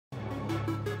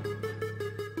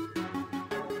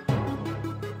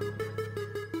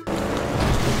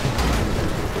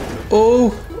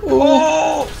Oh!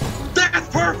 Oh! That's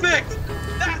perfect!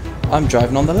 I'm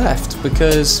driving on the left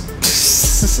because...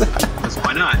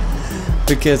 Why not?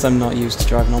 Because I'm not used to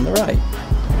driving on the right.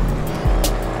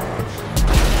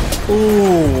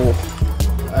 Ooh!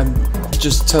 I'm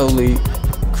just totally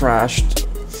crashed.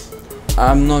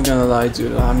 I'm not gonna lie,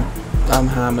 dude. I'm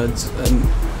hammered. And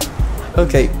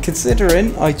okay,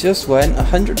 considering I just went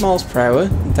 100 miles per hour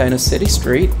down a city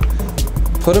street,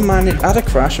 put a man in, had a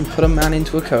crash and put a man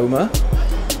into a coma.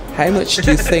 How much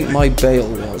do you think my bail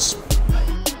was?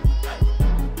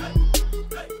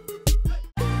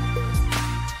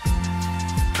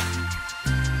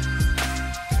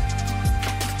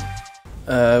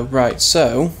 Right,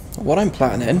 so, what I'm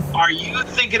planning... Are you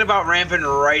thinking about ramping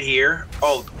right here?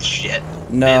 Oh, shit.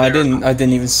 No, Man, I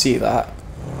didn't even see that.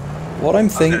 What I'm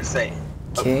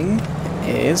thinking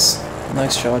is...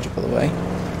 Nice charger, by the way.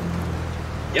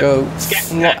 Yep. Go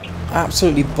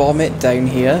absolutely bomb it down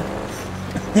here.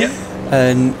 Yep.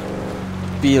 And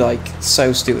be like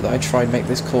so stupid that I try and make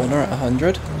this corner at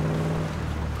 100.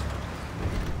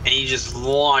 And you just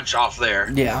launch off there.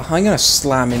 Yeah, I'm gonna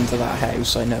slam into that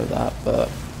house, I know that, but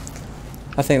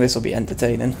I think this will be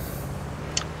entertaining.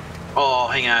 Oh,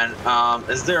 hang on.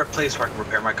 Is there a place where I can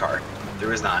repair my car?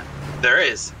 There is not. There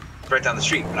is. It's right down the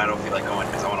street, but I don't feel like going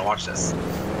because I want to watch this.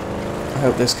 I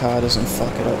hope this car doesn't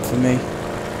fuck it up for me.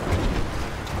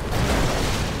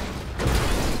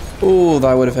 Oh,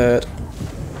 that would have hurt.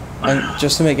 And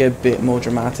just to make it a bit more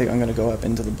dramatic, I'm gonna go up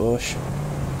into the bush.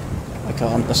 I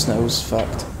can't, the snow's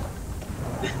fucked.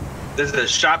 There's a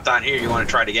shop down here. You want to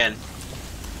try it again?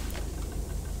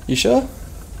 You sure?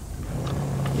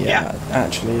 Yeah.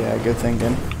 Actually, yeah, good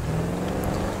thinking.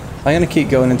 I'm gonna keep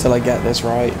going until I get this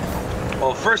right.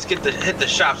 Well, first hit the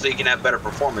shop so you can have better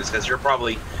performance, because you're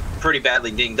probably pretty badly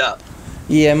dinged up.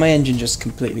 Yeah, my engine just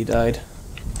completely died.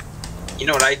 You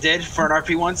know what I did for an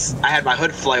RP once? I had my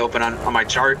hood fly open on my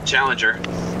Challenger.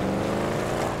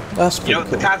 That's pretty You know what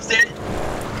cool. the cops did?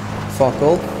 Fuck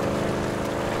all.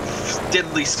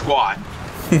 Diddly squat.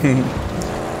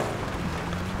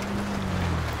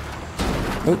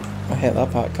 Oh, I hit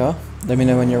that parked car. Let me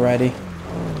know when you're ready.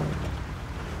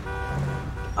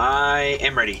 I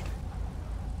am ready.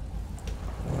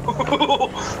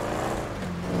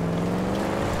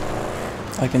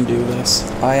 I can do this.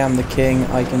 I am the king.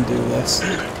 I can do this.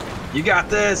 You got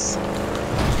this.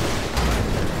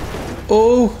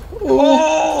 Oh!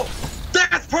 Oh! Oh!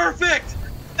 That's perfect!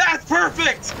 That's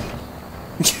perfect!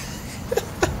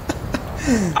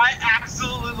 I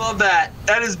absolutely love that.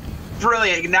 That is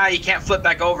brilliant. Now you can't flip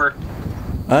back over.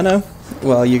 I know.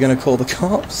 Well, you're gonna call the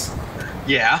cops?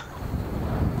 Yeah.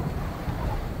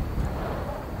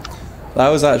 That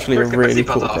was actually a First, get my really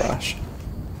seatbelt cool off. crash.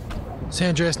 San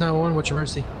Andreas 911, what's your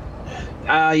mercy?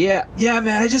 Yeah,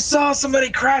 man. I just saw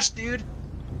somebody crash, dude.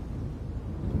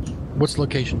 What's the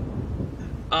location?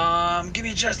 Give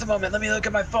me just a moment. Let me look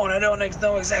at my phone. I don't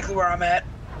know exactly where I'm at.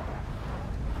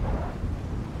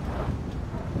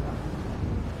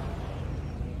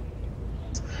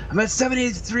 I'm at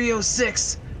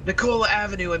 7306 Nicola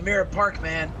Avenue in Mirror Park,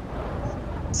 man.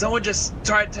 Someone just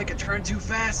tried to take a turn too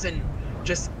fast and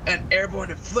just an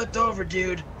airborne and flipped over,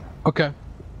 dude. Okay.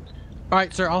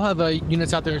 Alright, sir, I'll have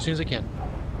units out there as soon as I can.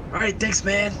 Alright, thanks,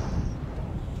 man.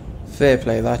 Fair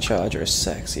play, that Charger is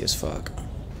sexy as fuck.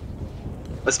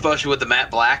 Especially with the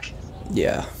matte black.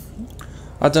 Yeah.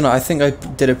 I don't know, I think I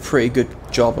did a pretty good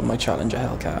job on my Challenger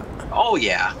Hellcat. Oh,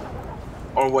 yeah.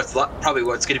 Or probably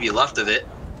what's going to be left of it.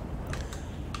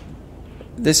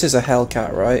 This is a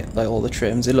Hellcat, right? Like all the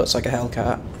trims, it looks like a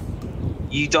Hellcat.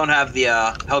 You don't have the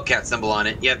Hellcat symbol on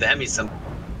it. You have the Hemi symbol.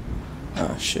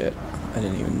 Oh shit, I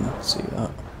didn't even see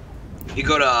that. You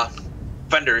go to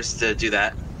Fenders to do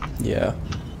that. Yeah.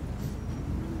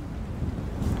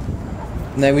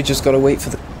 Now we just gotta wait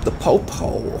for the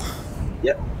po-po.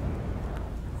 Yep.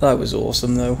 That was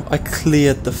awesome though. I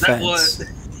cleared the That fence. was...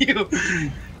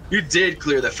 You did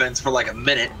clear the fence for like a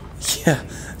minute. Yeah.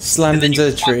 Slammed And then into you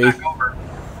a fought tree. back over.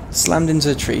 Slammed into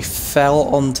a tree,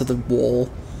 fell onto the wall,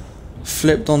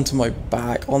 flipped onto my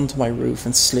back, onto my roof,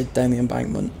 and slid down the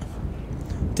embankment.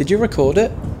 Did you record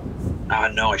it?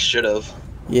 No, I should have.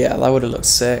 Yeah, that would have looked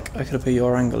sick. I could have put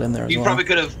your angle in there as You well. probably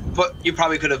could have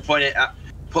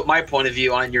put my point of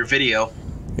view on your video.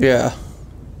 Yeah.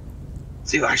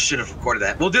 See, I should have recorded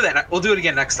that. We'll do that. We'll do it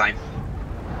again next time.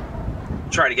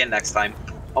 Try it again next time.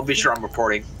 I'll be sure I'm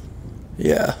recording.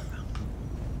 Yeah.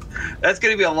 That's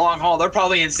gonna be a long haul. They're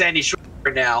probably in Sandy Shore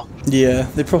right now. Yeah,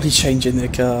 they're probably changing their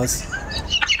cars.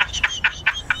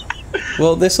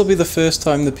 Well, this will be the first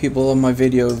time the people on my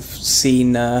video have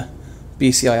seen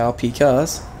BCIRP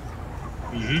cars.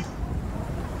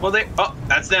 Oh,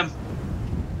 that's them.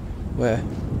 Where?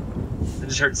 I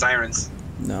just heard sirens.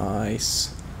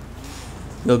 Nice.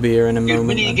 They'll be here in a Dude, moment.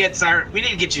 we need to then. get siren. We need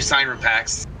to get you siren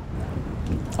packs.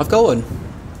 I've got one.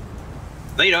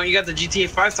 No, you don't. You got the GTA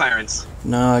 5 sirens.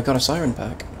 No, I got a siren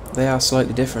pack. They are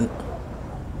slightly different.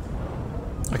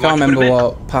 I Why'd can't you put remember them in?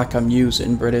 what pack I'm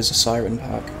using, but it is a siren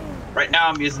pack. Right now,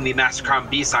 I'm using the Mastercom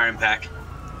B siren pack.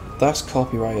 That's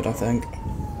copyrighted, I think.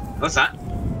 No, it's not.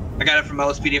 I got it from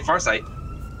LSPD Farsight.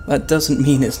 That doesn't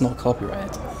mean it's not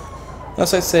copyrighted.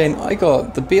 That's like saying I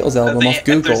got the Beatles album off If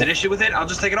there's Google. an issue with it, I'll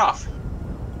just take it off.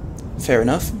 Fair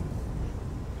enough.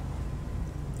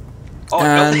 Oh no,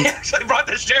 And- they actually brought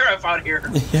the sheriff out here.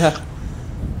 Yeah.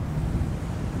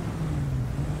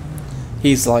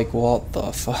 He's like, what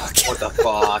the fuck? What the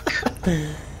fuck?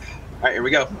 Alright, here we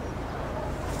go.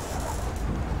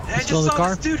 Hey, I Still in just the saw car?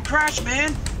 this dude crash,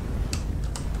 man.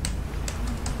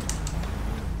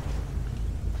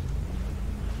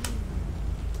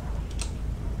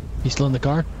 You still in the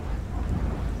car?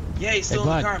 Yeah, he's still Hey,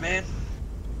 in bud. the car, man.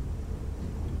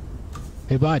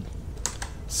 Hey, bud.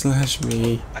 Slash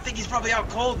me, I think he's probably out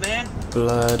cold, man.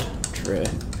 blood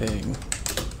dripping.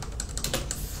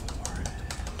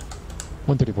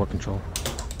 134 control.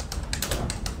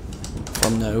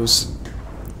 From nose.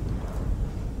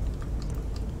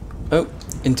 Oh,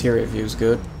 interior view's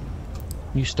good.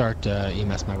 You start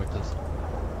EMS my way, please.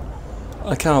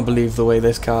 I can't believe the way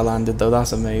this car landed though,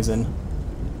 that's amazing.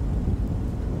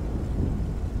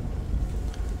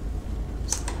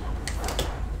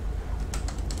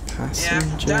 Yeah,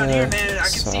 Passenger down here, man. I can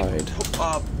side see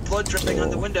blood dripping on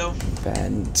the door. window.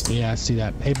 vent Yeah, I see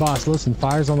that. Hey, boss, listen,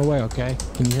 fire's on the way, okay?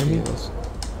 Can you hear me? feels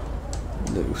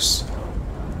loose.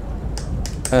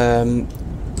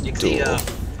 You can see, Door.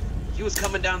 he was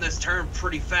coming down this turn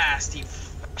pretty fast. He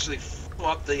actually flew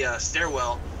up the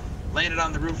stairwell, landed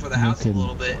on the roof of the No house kidding. a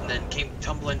little bit, and then came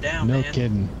tumbling down, No man.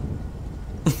 kidding.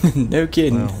 No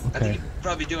kidding. Wow, I think okay. he's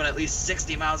probably doing at least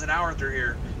 60 miles an hour through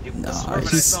here. He was Nice. swerving,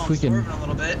 I He's saw him squeaking. swerving a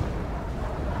little bit.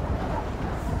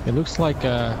 It looks like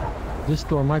this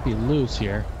door might be loose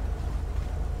here.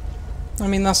 I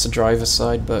mean, that's the driver's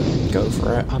side, but go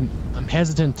for it. I'm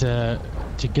hesitant to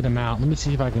get them out. Let me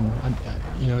see if I can.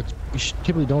 You know, we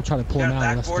typically don't try to pull Got them a out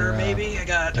unless backboarder, they're maybe? I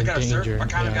got in a surf. danger, I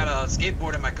kind of yeah. got a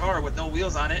skateboard in my car with no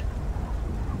wheels on it.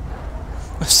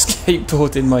 A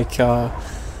skateboard in my car.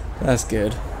 That's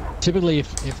good. Typically,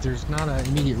 if there's not an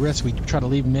immediate risk, we try to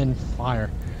leave them in fire.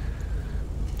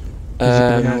 'Cause you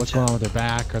never know what's going on with their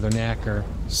back or their neck or.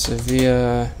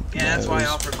 Severe Yeah, that's why I nose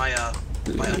offered my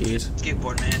bleed,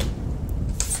 skateboard, man.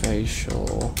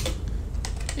 facial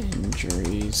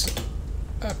injuries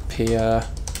appear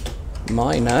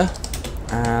minor,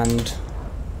 and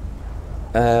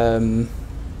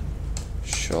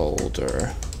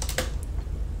shoulder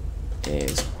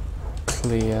is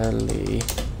clearly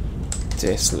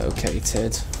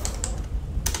dislocated.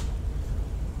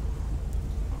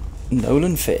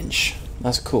 Nolan Finch.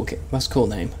 That's a cool. That's a cool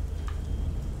name.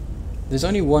 There's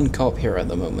only one cop here at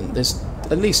the moment. There's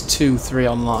at least 2, 3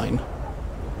 online.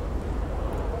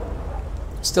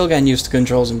 Still getting used to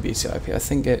controls in BCIRP. I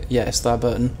think yeah, it's that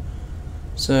button.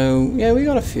 So yeah, we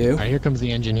got a few. Alright, here comes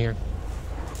the engine here.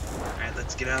 Alright,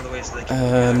 let's get out of the way so they can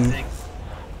do everything.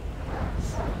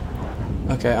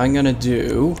 Okay, I'm gonna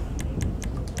do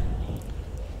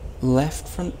left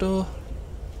front door,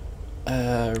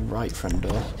 right front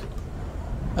door.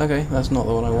 Okay, that's not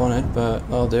the one I wanted, but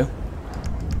I'll do.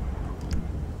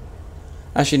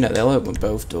 Actually, no, they'll open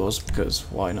both doors because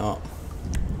why not?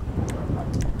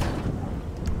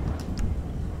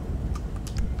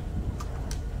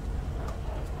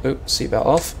 Oh, seatbelt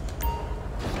off.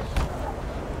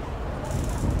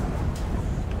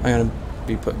 I'm gonna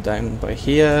be put down by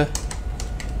here.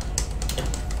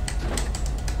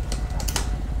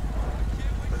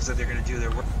 Looks like they're gonna do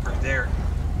their work there.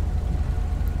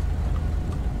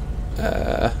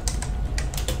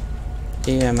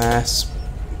 EMS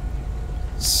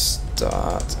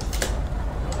start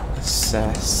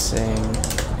assessing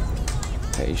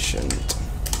patient.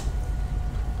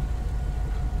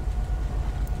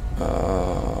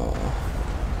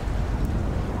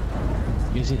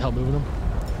 You guys need help moving them?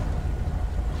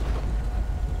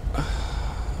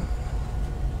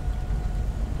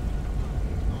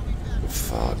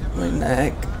 Fuck my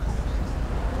neck.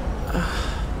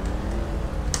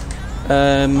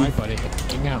 Alright, buddy.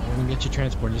 Hang out. We're gonna get you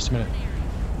transported in just a minute.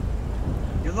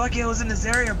 You're lucky I was in this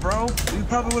area, bro. We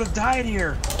probably would have died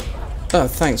here. Oh,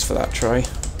 thanks for that, Troy.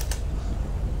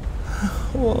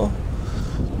 Whoa.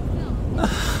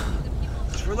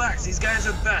 Just relax. These guys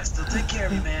are the best. They'll take care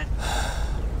of you, man.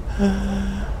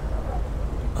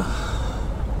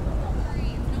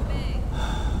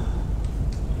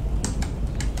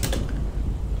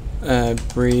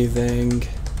 Breathing.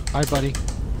 Hi, buddy.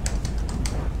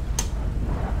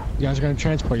 You guys are gonna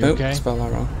transport you, Oh, okay? spelled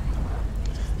that wrong.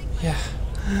 Yeah.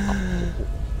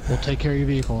 We'll take care of your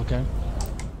vehicle, okay?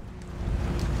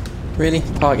 Really?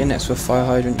 Parking next to a fire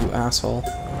hydrant, you asshole.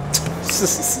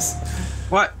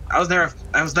 What? I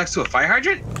was next to a fire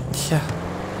hydrant? Yeah.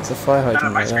 There's a fire Not hydrant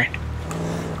on my right there. screen.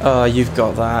 Oh, you've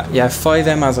got that. Yeah,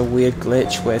 FireThem has a weird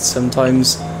glitch where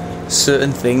sometimes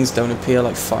certain things don't appear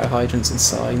like fire hydrants and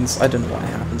signs. I don't know why it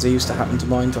happens. It used to happen to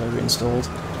mine until I reinstalled.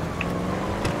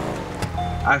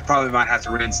 I probably might have to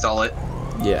reinstall it.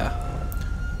 Yeah.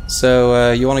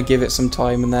 So, you want to give it some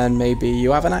time and then maybe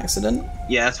you have an accident?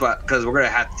 Yeah, that's what, because we're going to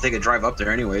have to take a drive up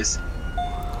there anyways.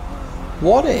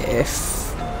 What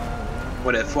if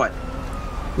What if, what?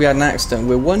 we had an accident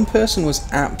where one person was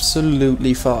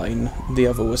absolutely fine, the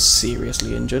other was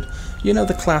seriously injured? You know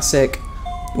the classic,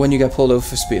 when you get pulled over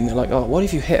for speeding, they're like, oh, what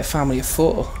if you hit a family of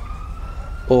 4?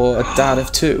 Or a dad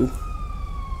of 2?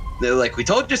 They're like, we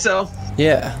told you so.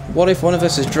 Yeah. What if one of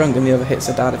us is drunk and the other hits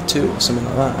a dad of 2 or something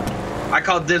like that? I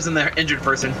called dibs on the injured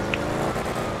person.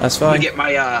 That's I'm fine.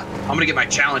 gonna get my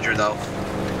Challenger though.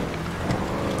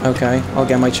 Okay, I'll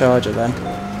get my Charger then.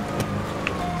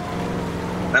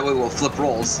 That way we'll flip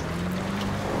rolls.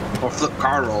 Or flip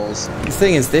car rolls. The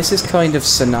thing is, this is kind of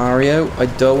scenario. I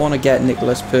don't want to get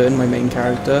Nicholas Pern, my main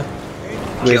character,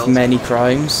 with Killed. many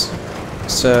crimes.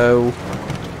 So,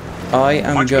 I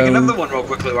am Why don't you going... pick another one real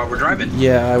quickly while we're driving?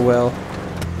 Yeah, I will.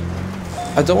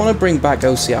 I don't want to bring back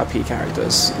OCRP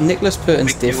characters. Nicholas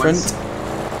Pern's Make new different,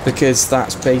 ones. because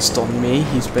that's based on me.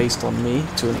 He's based on me,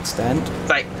 to an extent.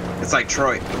 It's like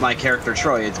Troy, my character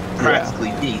Troy. It's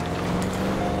practically me.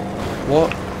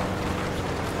 What?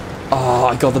 Oh,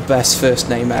 I got the best first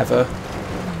name ever.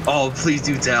 Oh, please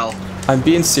do tell. I'm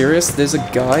being serious. There's a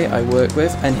guy I work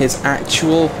with, and his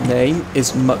actual name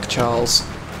is Muck Charles.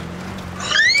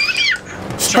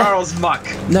 Charles Muck.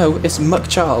 No, it's Muck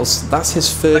Charles. That's his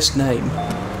first name.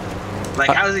 Like,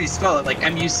 how does he spell it? Like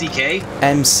M-U-C-K?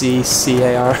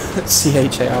 McCharles.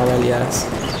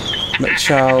 Muck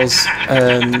Charles.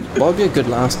 What would be a good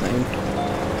last name?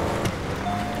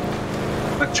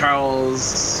 Like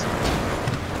Charles.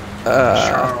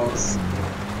 Charles.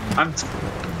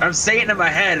 I'm saying it in my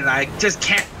head, and I just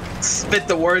can't spit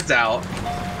the words out.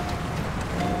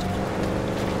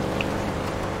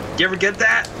 You ever get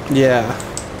that? Yeah.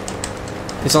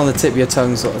 It's on the tip of your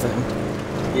tongue sort of thing.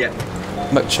 Yeah.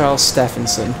 McCharles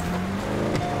Stephenson.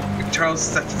 Charles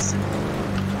Stephenson.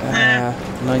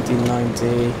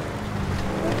 1990.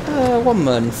 1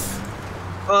 month.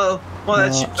 Well,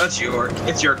 it's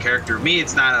your character. Me,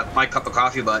 it's not my cup of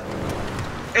coffee, but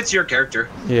it's your character.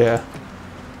 Yeah.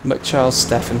 McCharles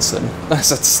Stephenson. That's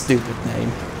a stupid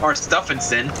name. Or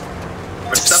Stuffinson.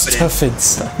 Or Stuff It In.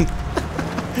 Stephenson.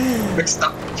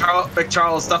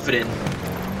 McCharles Stuff It In.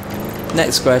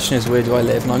 Next question is, where do I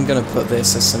live? And I'm going to put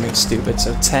this as something stupid.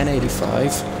 So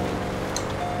 1085.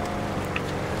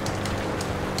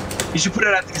 You should put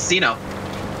it at the casino.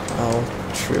 Oh,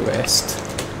 truest.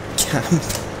 Camp.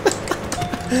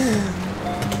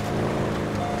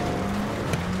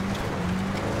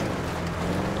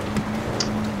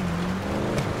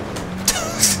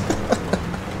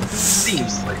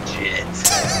 Seems legit.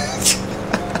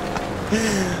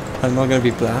 I'm not going to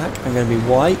be black. I'm going to be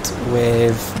white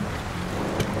with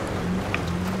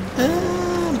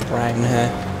brown hair.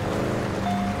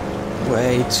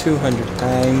 Weigh 200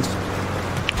 pounds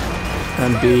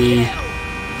and be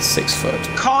 6 foot.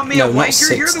 Call me No, a not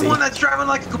wanker. You're 60. the one that's driving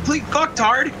like a complete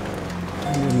fucktard.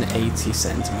 180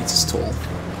 centimeters tall.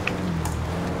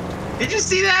 Did you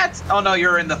see that? Oh no,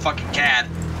 you're in the fucking CAD.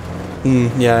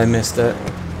 Yeah, I missed it.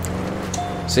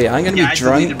 So yeah, I'm going to be I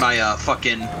drunk. deleted my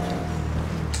fucking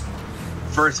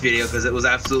first video because it was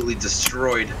absolutely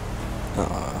destroyed.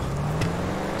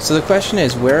 So the question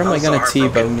is, where am I so going to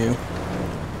heartbroken. T-bone you?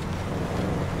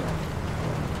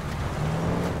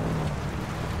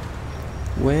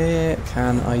 Where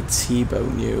can I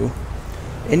T-bone you?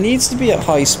 It needs to be at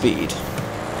high speed.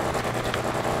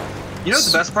 You know what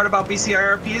the best part about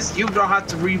BCIRP is? You don't have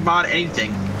to remod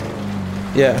anything.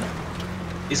 Yeah.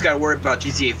 You just gotta worry about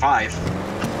GTA 5.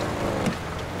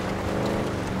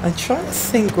 I'm trying to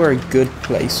think where a good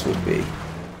place would be.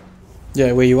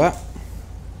 Yeah, where you at?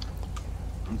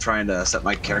 I'm trying to set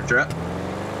my character up.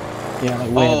 Yeah,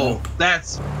 like where Oh, though?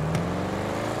 that's...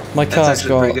 My car's actually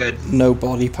got pretty good. no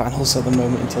body panels at the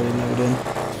moment until you load in.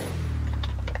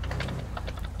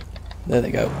 There they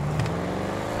go.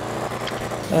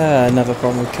 Another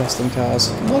problem with custom cars.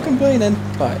 I'm not complaining.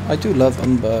 Right, I do love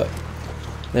them, but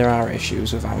there are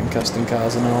issues with having custom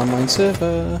cars in an online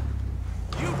server.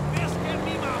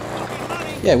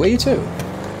 Yeah, where you to?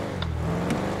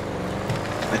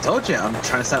 told you, I'm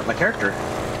trying to set up my character.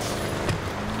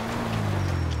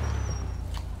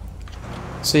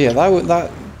 So yeah,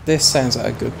 this sounds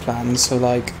like a good plan. So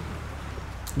like,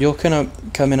 you're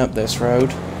coming up this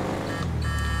road.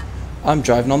 I'm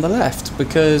driving on the left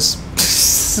because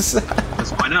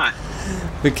Why not?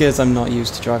 because I'm not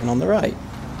used to driving on the right.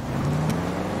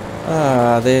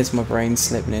 Ah, there's my brain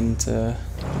slipping into.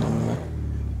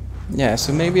 Yeah,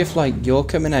 so maybe if like you're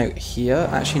coming out here,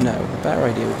 actually no, a better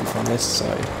idea would be from this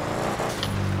side.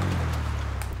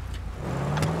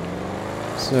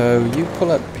 So you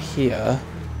pull up here.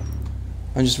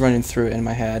 I'm just running through it in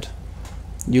my head.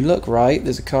 You look right,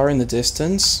 there's a car in the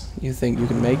distance. You think you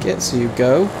can make it, so you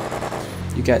go.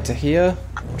 You get to here,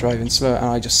 driving slow, and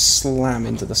I just slam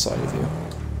into the side of you.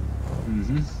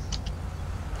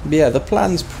 But yeah, the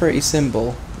plan's pretty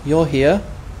simple. You're here.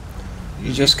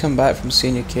 You just come back from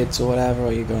seeing your kids or whatever,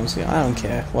 or you go and see, I don't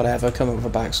care, whatever, come up with a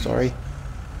backstory.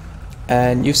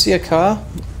 And you see a car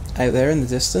out there in the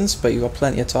distance, but you've got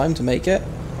plenty of time to make it.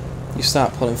 You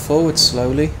start pulling forward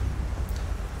slowly,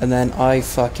 and then I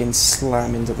fucking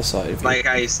slam into the side of you. Like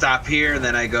I stop here, and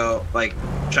then I go, like,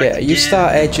 yeah, you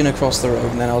start edging across the road,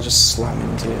 and then I'll just slam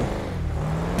into you.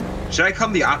 Should I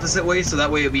come the opposite way, so that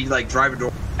way it'd be like driver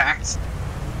door packed?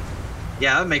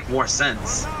 Yeah, that'd make more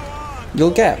sense. You'll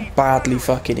get badly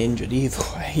fucking injured either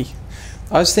way.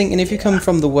 I was thinking if you come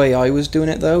from the way I was doing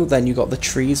it though, then you got the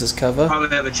trees as cover. Probably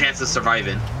have a chance of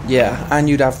surviving. Yeah, and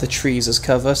you'd have the trees as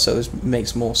cover, so it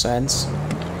makes more sense.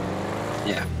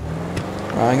 Yeah.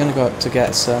 Right, I'm gonna go up to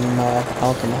get some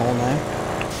alcohol now.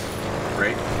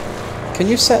 Great. Can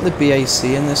you set the BAC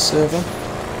in this server?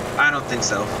 I don't think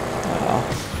so.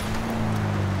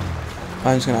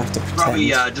 I'm just gonna have to pretend. Probably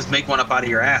just make one up out of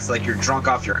your ass, like you're drunk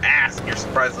off your ass and you're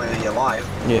surprisingly alive.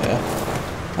 Yeah.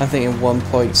 I'm thinking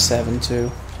 1.72.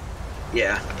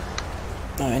 Yeah.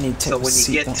 Oh, I need to take So when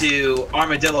you get to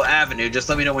Armadillo Avenue, just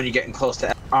let me know when you're getting close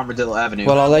to Armadillo Avenue.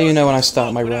 Well, I'll let you know when I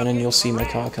start my run and you'll see my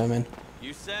car coming.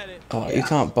 You said it. Oh, you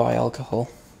can't buy alcohol.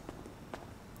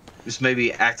 Just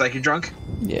maybe act like you're drunk?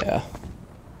 Yeah.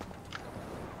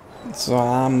 So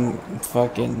I'm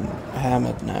fucking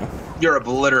hammered now. You're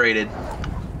obliterated.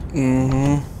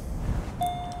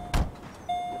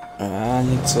 I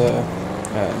need to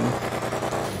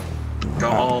Go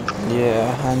home.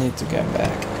 Yeah, I need to get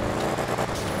back.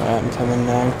 I'm coming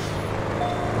now.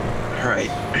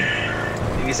 Alright.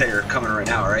 You said you're coming right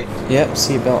now, right? Yep,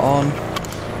 seatbelt on.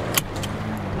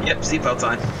 Yep, seatbelt's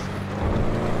on.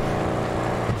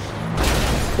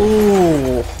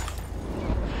 Ooh.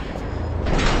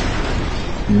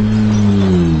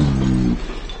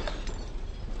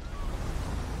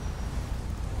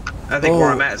 I think where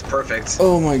I'm at is perfect.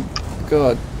 Oh my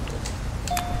god.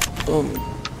 Oh my...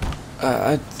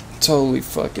 I totally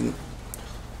fucking...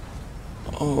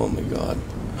 Oh my god.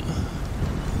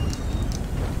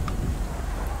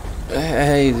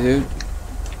 Hey, dude.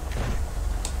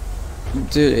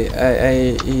 Dude,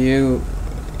 hey, you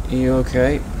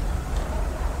okay?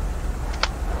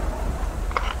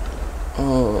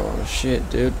 Oh, shit,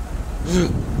 dude.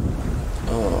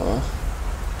 Oh.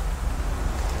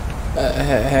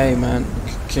 Hey, man.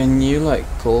 Can you, like,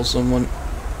 call someone?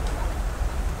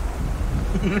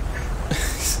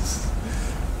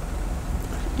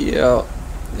 Yeah.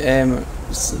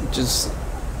 Just...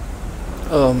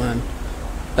 Oh, man.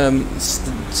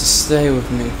 Just stay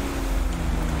with me.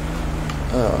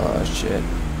 Oh, shit.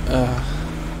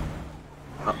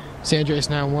 Sandra, it's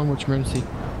 911, what's your emergency?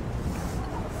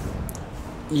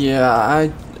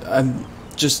 Yeah, I'm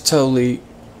just totally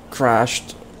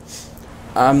crashed.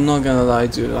 I'm not gonna lie,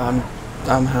 dude. I'm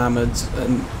hammered,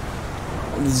 and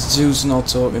the zoo's not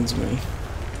talking to me.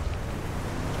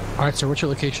 Alright, sir, what's your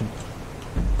location?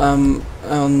 On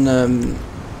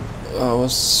oh,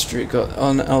 what's the street called?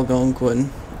 On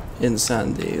Algonquin in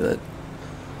Sandy. That.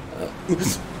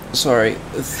 Sorry,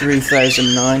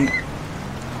 3009.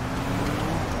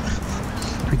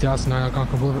 3009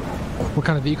 Algonquin Boulevard. What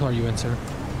kind of vehicle are you in, sir?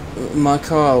 My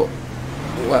car,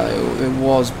 well, it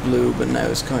was blue, but now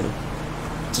it's kind of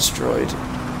destroyed.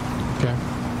 Okay.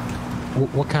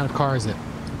 What kind of car is it?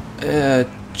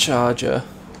 Charger.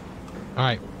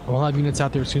 Alright, well, I'll have units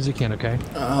out there as soon as I can, okay?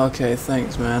 Okay,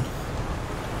 thanks, man.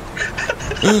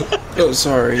 Oh,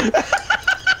 sorry.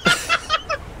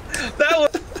 That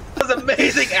was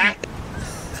amazing act.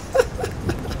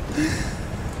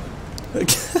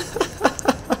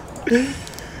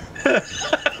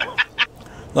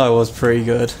 That was pretty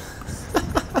good.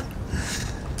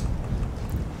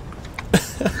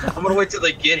 I'm gonna wait till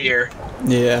they get here.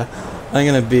 Yeah, I'm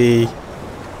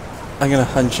gonna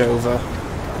hunch over.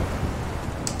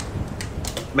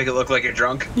 Make it look like you're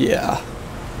drunk. Yeah.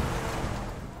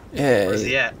 Hey. Where's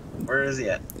he at? Where is he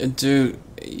at? Dude,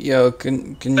 yo,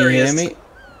 can you There he hear is. me?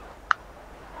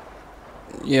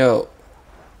 Yo,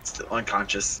 Still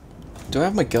unconscious. do I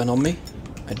have my gun on me?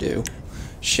 I do.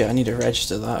 Shit, I need to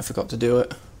register that. I forgot to do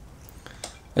it.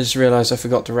 I just realised I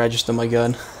forgot to register my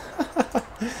gun.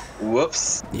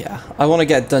 Whoops. Yeah, I want to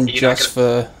get done You're just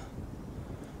for...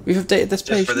 We've updated this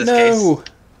page. for this No! case?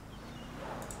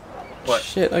 What?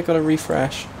 Shit, I gotta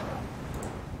refresh.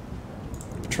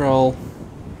 Patrol.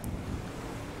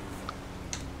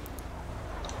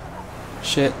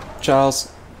 Shit,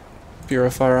 Charles. Bureau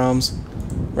of Firearms.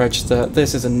 Register.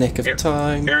 This is a nick of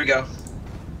time. Here we go.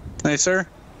 Hey, sir.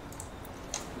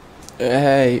 All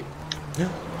Hey.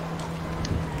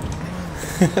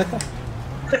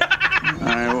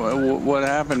 right, what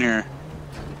happened here?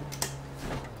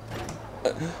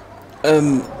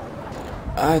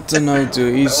 I don't know,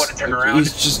 dude. I wanna turn around.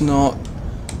 He's just not.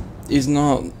 He's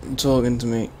not talking to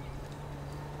me.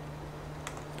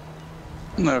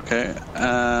 Okay.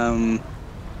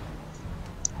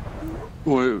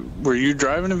 Were you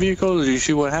driving a vehicle? Did you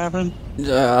see what happened?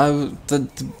 Yeah, the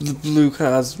blue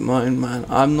car's mine, man.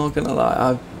 I'm not gonna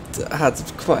lie. I've had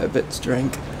quite a bit to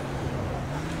drink.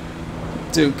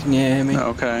 Dude, can you hear me?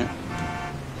 Okay.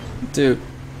 Dude.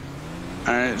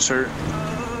 All right, sir.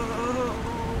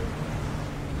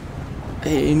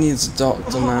 He needs a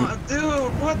doctor, man. Oh,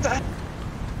 dude, what the?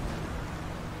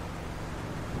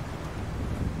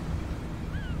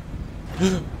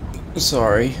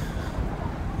 Sorry.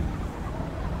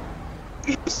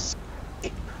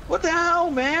 What the hell,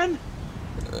 man?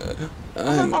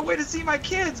 I'm on my way to see my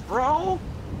kids, bro.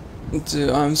 Dude,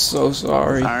 I'm so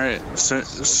sorry. All right,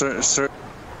 sir.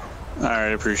 All right,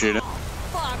 appreciate it.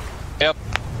 Yep.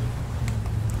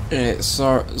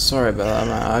 Sorry about that,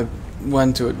 man. I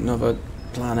went to another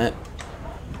planet.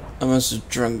 I must have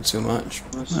drunk too much.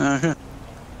 Okay.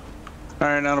 All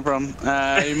right, not a problem.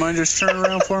 You mind just turning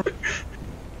around for me?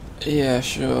 Yeah,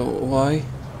 sure. Why?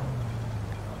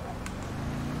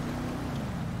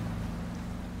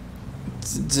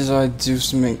 Did I do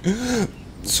something?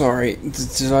 Sorry.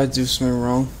 Did I do something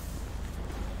wrong?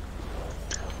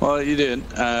 Well, you did.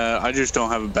 I just don't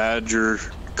have a badge or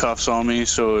cuffs on me,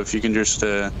 so if you can just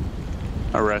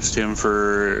arrest him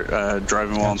for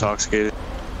driving while intoxicated.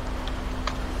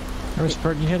 Mr.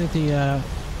 Burton, you had the,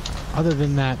 other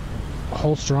than that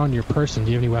holster on your person,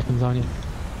 do you have any weapons on you?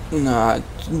 Nah,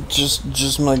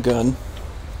 just my gun.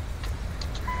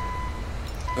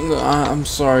 I'm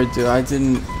sorry, dude. I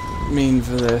didn't mean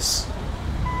for this.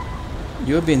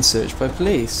 You're being searched by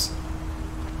police.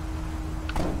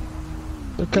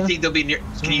 Okay. You think they'll be near?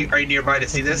 Are you nearby to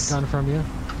see Take the this? gun from you,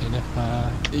 and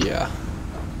if, Yeah.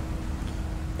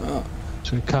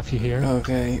 so we cuff you here.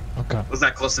 Okay. Okay. Was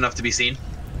that close enough to be seen?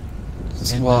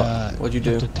 And, What'd you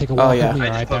have do? to take a walk yeah. with me, I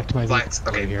just alright, put back to my flags.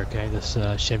 vehicle. Okay. Over here, okay? This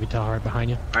Chevy Tahoe right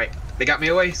behind you. All right, they got me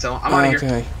away, so I'm out of here.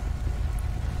 Okay.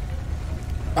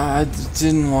 I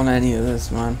didn't want any of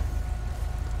this, man.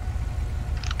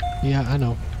 Yeah, I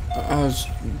know. I was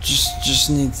just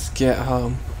need to get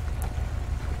home.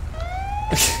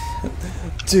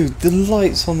 Dude, the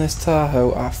lights on this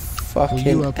Tahoe are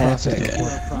fucking epic.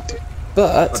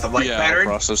 But With the light Yeah, I'll pattern?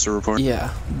 process the report.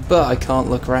 yeah, but I can't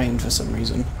look round for some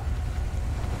reason.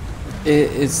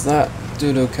 Is that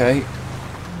dude okay?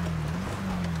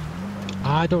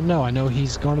 I don't know. I know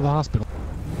he's going to the hospital.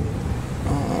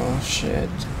 Oh shit.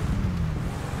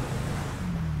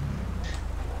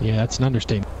 Yeah, that's an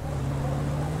understatement.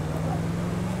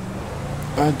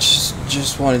 I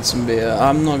just wanted some beer.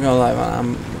 I'm not gonna lie,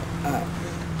 man.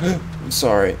 I'm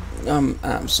sorry. I'm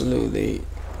absolutely.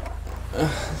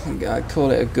 I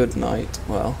call it a good night.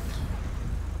 Well,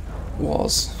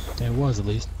 was. It was, at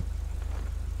least.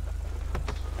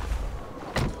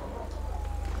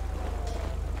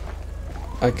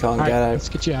 I can't Alright, get out. let's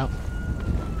get you out.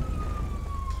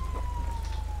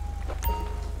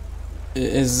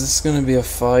 Is this gonna be a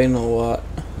fine or what?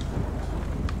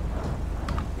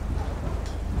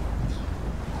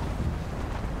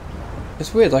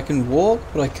 It's weird. I can walk,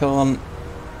 but I can't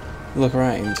look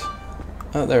around.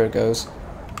 Oh, there it goes.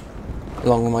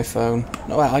 Along with my phone.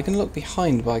 No, wait, I can look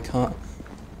behind, but I can't.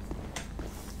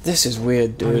 This is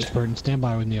weird, dude. Mr. Burton, stand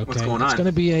by with me, okay? What's going It's on? going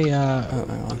to be a, Oh,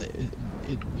 hang on.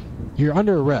 you're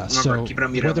under arrest, Remember, so keep it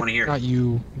on mute, I whether wanna or hear. not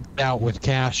you get out with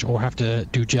cash or have to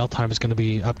do jail time is going to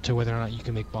be up to whether or not you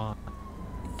can make bond.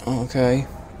 Okay.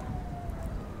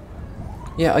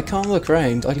 Yeah, I can't look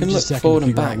round. I Give can me look just a second forward to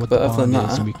and figure out back, what but the other than bond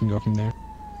is, that... and we can go from there.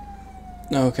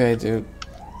 Okay, dude.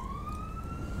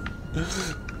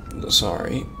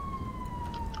 Sorry.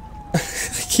 I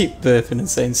keep burping and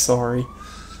saying sorry.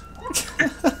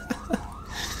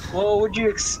 Well, what would you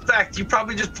expect? You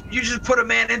probably just put a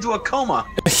man into a coma.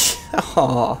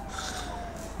 Aw.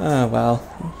 Oh well.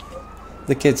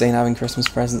 The kids ain't having Christmas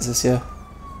presents this year.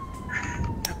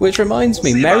 Which reminds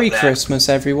me, see Merry about that. Christmas,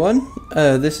 everyone.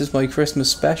 This is my Christmas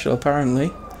special,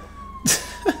 apparently.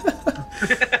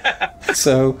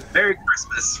 So, Merry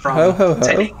Christmas from ho ho ho.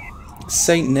 Teddy.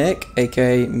 Saint Nick,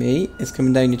 aka me, is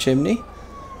coming down your chimney.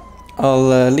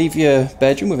 I'll leave your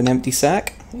bedroom with an empty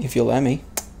sack, if you'll let me.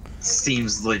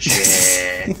 Seems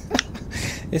legit.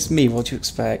 It's me, what do you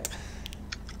expect?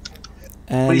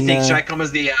 And, What do you think? Should I come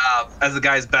as the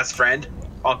guy's best friend?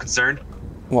 All concerned?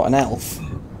 What, an elf?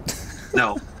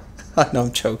 No. No,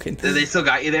 I'm joking. They still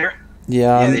got you there?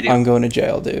 Yeah, they do. I'm going to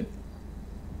jail, dude.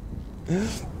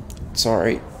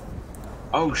 Sorry.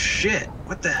 Oh shit!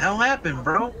 What the hell happened,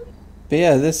 bro? But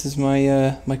yeah, this is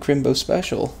my my Crimbo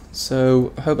special.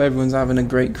 So, I hope everyone's having a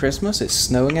great Christmas. It's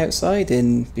snowing outside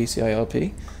in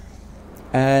BCIRP.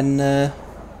 And I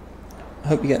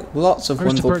hope you get lots of First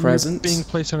wonderful Department presents. being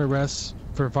placed on arrest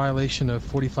for violation of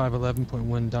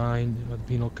 4511.19 of the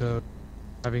Penal Code,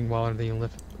 driving while under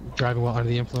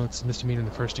the influence, misdemeanor in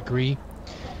the first degree.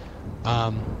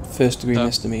 First degree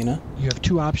misdemeanor. You have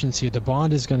two options here. The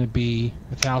bond is going to be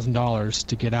 $1,000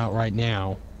 to get out right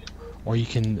now, or you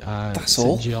can sit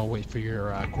all? in jail, wait for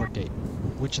your court date.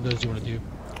 Which of those do you want to do?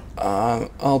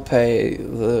 I'll pay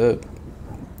the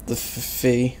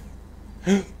fee.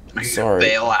 Sorry.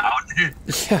 Bail out.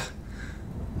 Yeah.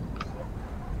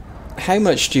 How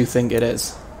much do you think it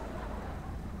is?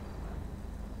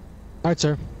 All right,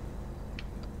 sir.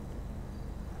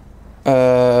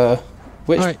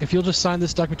 Which? All right, if you'll just sign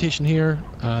this documentation here,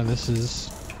 this is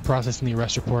processing the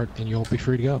arrest report, and you'll be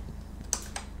free to go.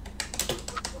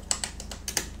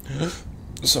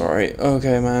 Sorry.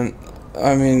 Okay, man.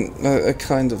 I mean, it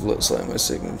kind of looks like my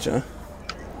signature.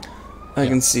 I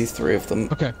can see 3 of them.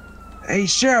 Okay. Hey,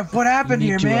 Sheriff, what happened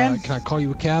here, man? Can I call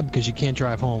you a cab because you can't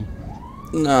drive home?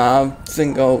 Nah, I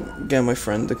think I'll get my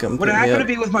friend to come What pick me happened up.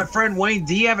 to be with my friend Wayne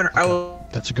D?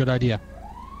 That's a good idea.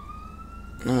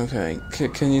 Okay,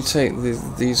 can you take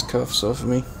these cuffs off of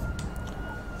me?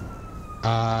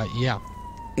 Yeah.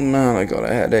 Man, I got a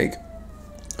headache.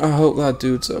 I hope that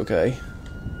dude's okay.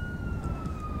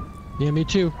 Yeah, me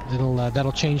too.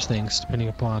 That'll change things depending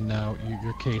upon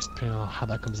your case, depending on how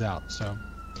that comes out. So,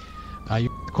 your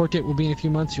court date will be in a few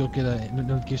months. You'll get a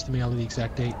notification to me of the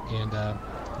exact date, and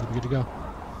you'll be good to go.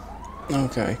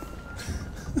 Okay.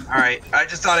 Alright, I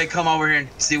just thought I'd come over here and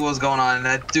see what was going on, and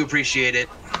I do appreciate it.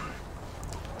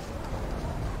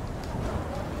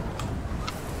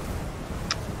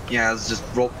 Yeah, I was just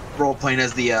role playing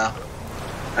as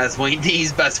as Wayne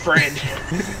D's best friend.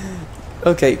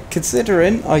 Okay,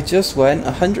 considering I just went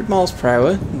 100 miles per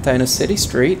hour down a city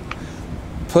street,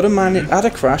 put a man had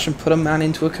a crash and put a man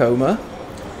into a coma,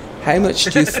 how much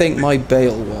do you think my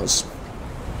bail was?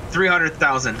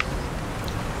 300,000.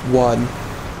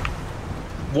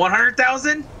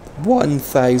 100,000?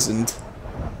 1,000.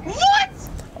 What?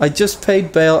 I just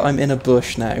paid bail, I'm in a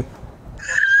bush now.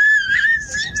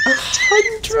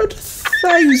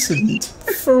 100,000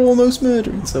 for almost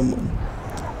murdering someone.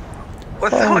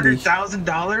 With Holy-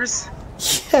 $100,000?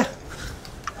 Yeah.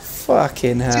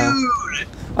 Fucking hell. Dude!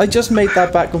 I just made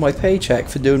that back with my paycheck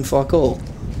for doing fuck all.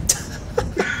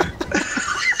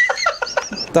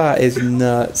 That is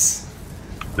nuts.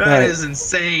 That Right. is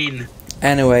insane.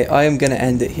 Anyway, I am going to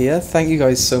end it here. Thank you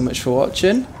guys so much for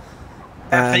watching.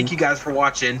 Thank you guys for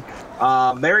watching.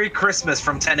 Merry Christmas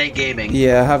from 10-8 Gaming.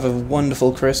 Yeah, have a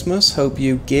wonderful Christmas. Hope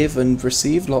you give and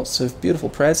receive lots of beautiful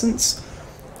presents.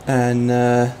 And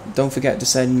don't forget to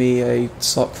send me a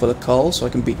sock full of coal so I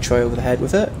can beat Troy over the head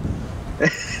with it.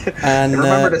 And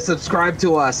remember to subscribe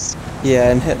to us.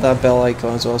 yeah, and hit that bell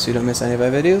icon as well so you don't miss any of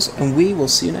our videos. And we will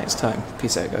see you next time.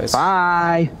 Peace out, guys.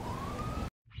 Bye.